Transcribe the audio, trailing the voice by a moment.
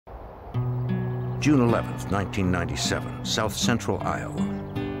June 11th, 1997, south central Iowa.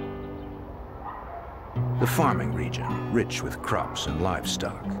 The farming region, rich with crops and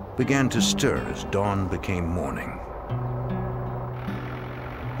livestock, began to stir as dawn became morning.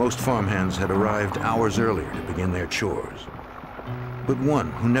 Most farmhands had arrived hours earlier to begin their chores. But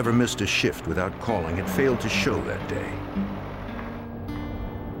one who never missed a shift without calling had failed to show that day.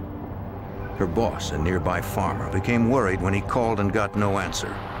 Her boss, a nearby farmer, became worried when he called and got no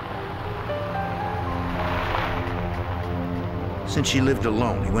answer. Since she lived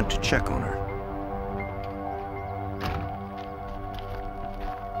alone, he went to check on her.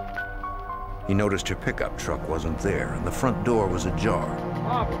 He noticed her pickup truck wasn't there, and the front door was ajar.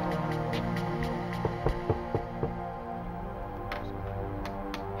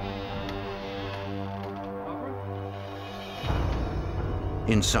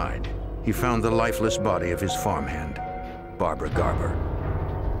 Inside, he found the lifeless body of his farmhand, Barbara Garber.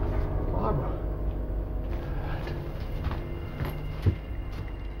 Barbara.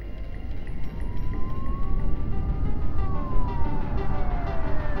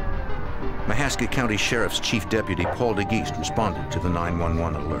 Mahaska County Sheriff's Chief Deputy Paul DeGeest responded to the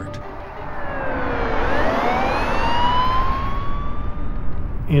 911 alert.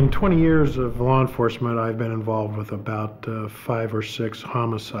 In 20 years of law enforcement, I've been involved with about 5 or 6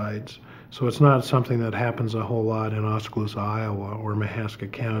 homicides. So it's not something that happens a whole lot in Oskaloosa, Iowa, or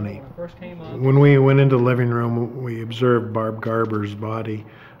Mahaska County. When we went into the living room, we observed Barb Garber's body.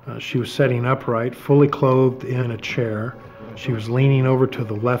 She was sitting upright, fully clothed in a chair. She was leaning over to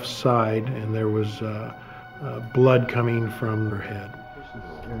the left side, and there was blood coming from her head.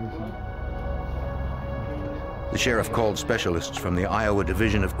 The sheriff called specialists from the Iowa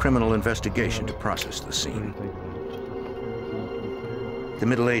Division of Criminal Investigation to process the scene. The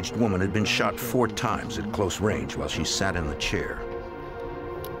middle-aged woman had been shot 4 times at close range while she sat in the chair.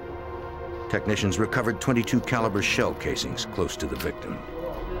 Technicians recovered .22 caliber shell casings close to the victim.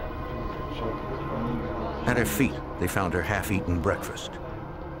 At her feet, they found her half-eaten breakfast.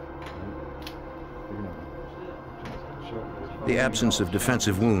 The absence of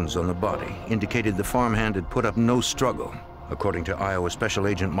defensive wounds on the body indicated the farmhand had put up no struggle, according to Iowa Special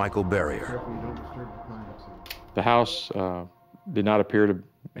Agent Michael Barrier. The house did not appear to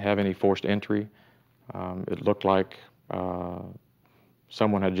have any forced entry. It looked like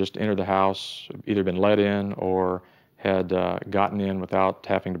someone had just entered the house, either been let in or had gotten in without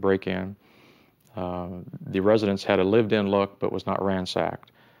having to break in. The residence had a lived-in look but was not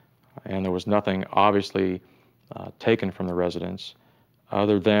ransacked, and there was nothing obviously taken from the residence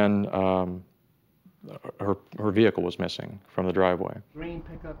other than her vehicle was missing from the driveway. Green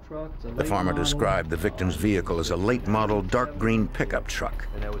pickup truck. The farmer described the victim's vehicle as a late model dark green pickup truck.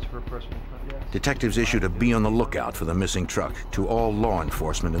 And that was her personal truck? Detectives issued a be on the lookout for the missing truck to all law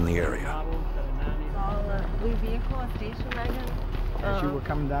enforcement in the area. Blue vehicle, a station wagon. As you were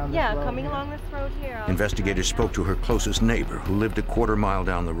coming down this road? Yeah, coming along this road here. Investigators spoke to her closest neighbor, who lived a quarter mile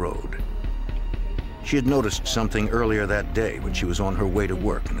down the road. She had noticed something earlier that day when she was on her way to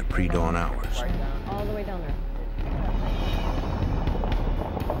work in the pre-dawn hours. All the way down there.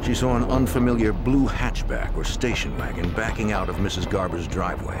 She saw an unfamiliar blue hatchback or station wagon backing out of Mrs. Garber's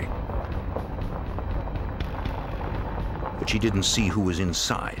driveway. But she didn't see who was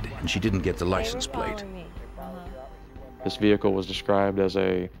inside, and she didn't get the license plate. This vehicle was described as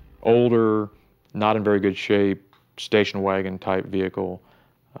a older, not in very good shape, station wagon type vehicle,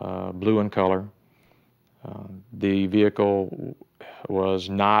 blue in color. The vehicle was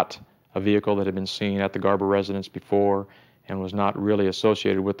not a vehicle that had been seen at the Garber residence before and was not really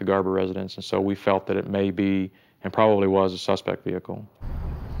associated with the Garber residence, and so we felt that it may be and probably was a suspect vehicle.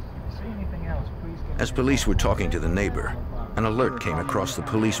 As police were talking to the neighbor, an alert came across the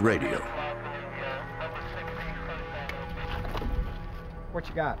police radio. What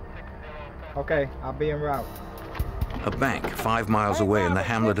you got? Okay, I'll be en route. A bank 5 miles away in the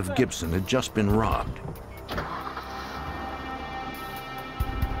hamlet of Gibson had just been robbed.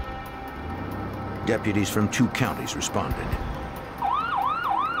 Deputies from 2 counties responded.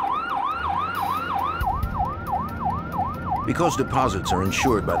 Because deposits are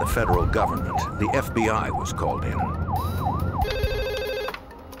insured by the federal government, the FBI was called in.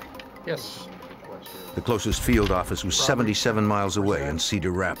 Yes. The closest field office was 77 miles away in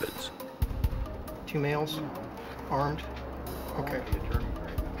Cedar Rapids. 2 males, armed. Okay.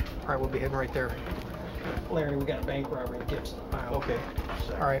 All right, we'll be heading right there. Larry, we got a bank robbery in Gibson. Okay.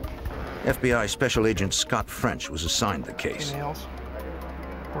 All right. FBI Special Agent Scott French was assigned the 2 case. males.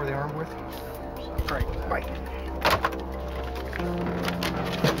 Who are they armed with? All right, bye.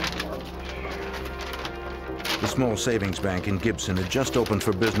 The small savings bank in Gibson had just opened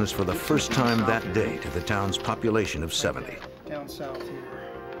for business for the first time that day to the town's population of 70. Down south here.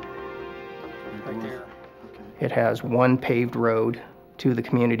 Right there. It has one paved road to the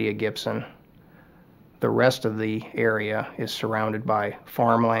community of Gibson. The rest of the area is surrounded by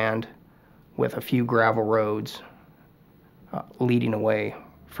farmland with a few gravel roads leading away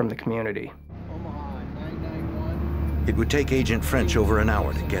from the community. It would take Agent French over an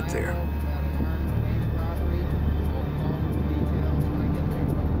hour to get there.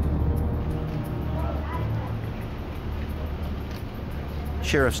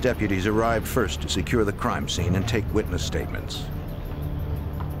 Sheriff's deputies arrived first to secure the crime scene and take witness statements.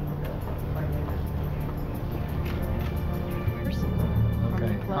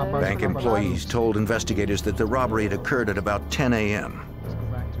 Bank employees told investigators that the robbery had occurred at about 10 a.m.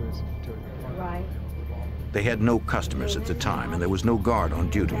 Right. They had no customers at the time, and there was no guard on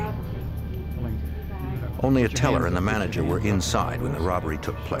duty. Only a teller and the manager were inside when the robbery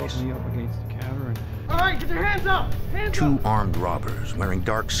took place. All right, get your hands up! Two armed robbers wearing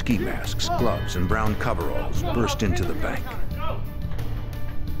dark ski masks, gloves, and brown coveralls burst into the bank.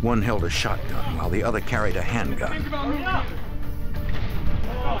 One held a shotgun while the other carried a handgun.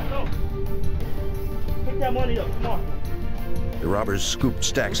 Pick that money up, come on. The robbers scooped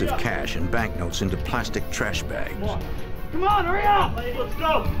stacks of cash and banknotes into plastic trash bags. Come on, hurry up! Let's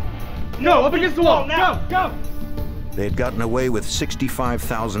go! No, up against the wall, now! Go! They had gotten away with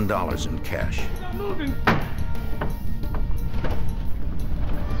 $65,000 in cash. Stop moving!